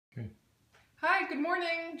Hi, good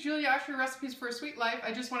morning. Julia Usher, Recipes for a Sweet Life.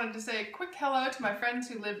 I just wanted to say a quick hello to my friends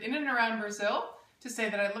who live in and around Brazil to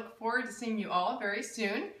say that I look forward to seeing you all very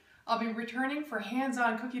soon. I'll be returning for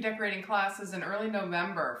hands-on cookie decorating classes in early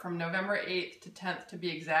November, from November 8th to 10th to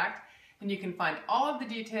be exact. And you can find all of the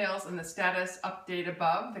details in the status update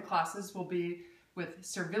above. The classes will be with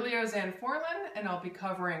Servilio Zanforlin, and I'll be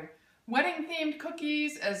covering wedding-themed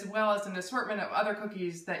cookies as well as an assortment of other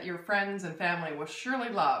cookies that your friends and family will surely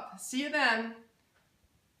love. See you then!